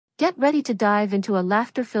Get ready to dive into a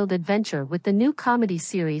laughter-filled adventure with the new comedy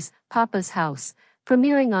series, Poppa's House,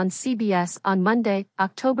 premiering on CBS on Monday,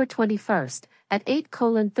 October 21st, at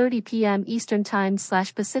 8:30 p.m. Eastern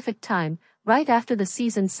Time/Pacific Time, right after the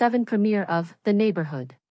Season 7 premiere of The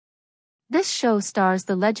Neighborhood. This show stars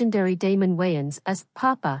the legendary Damon Wayans as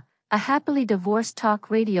Poppa, a happily divorced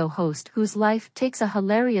talk radio host whose life takes a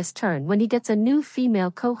hilarious turn when he gets a new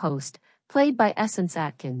female co-host, played by Essence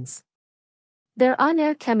Atkins. Their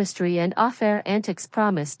on-air chemistry and off-air antics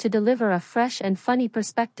promise to deliver a fresh and funny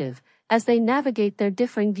perspective as they navigate their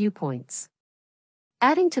differing viewpoints.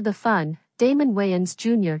 Adding to the fun, Damon Wayans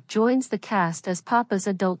Jr. joins the cast as Poppa's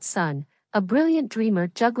adult son, a brilliant dreamer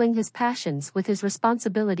juggling his passions with his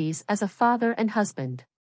responsibilities as a father and husband.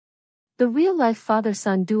 The real-life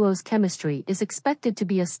father-son duo's chemistry is expected to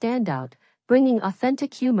be a standout, bringing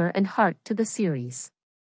authentic humor and heart to the series.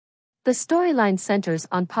 The storyline centers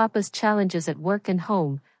on Poppa's challenges at work and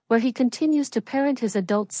home, where he continues to parent his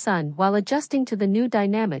adult son while adjusting to the new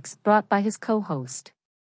dynamics brought by his co-host.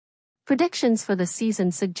 Predictions for the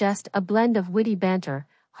season suggest a blend of witty banter,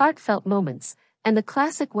 heartfelt moments, and the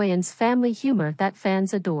classic Wayans family humor that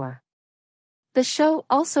fans adore. The show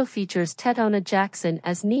also features Tetona Jackson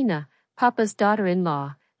as Nina, Poppa's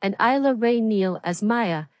daughter-in-law, and Isla Ray Neal as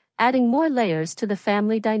Maya, adding more layers to the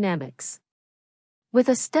family dynamics. With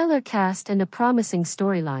a stellar cast and a promising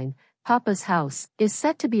storyline, Poppa's House is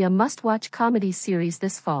set to be a must-watch comedy series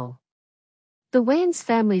this fall. The Wayans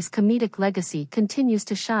family's comedic legacy continues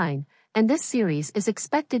to shine, and this series is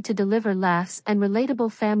expected to deliver laughs and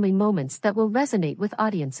relatable family moments that will resonate with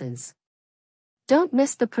audiences. Don't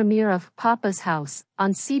miss the premiere of Poppa's House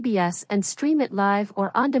on CBS and stream it live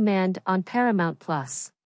or on demand on Paramount+.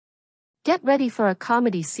 Get ready for a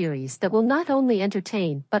comedy series that will not only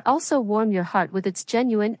entertain but also warm your heart with its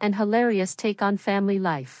genuine and hilarious take on family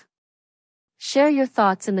life. Share your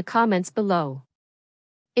thoughts in the comments below.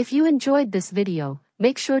 If you enjoyed this video,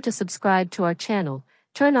 make sure to subscribe to our channel,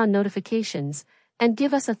 turn on notifications, and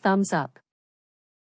give us a thumbs up.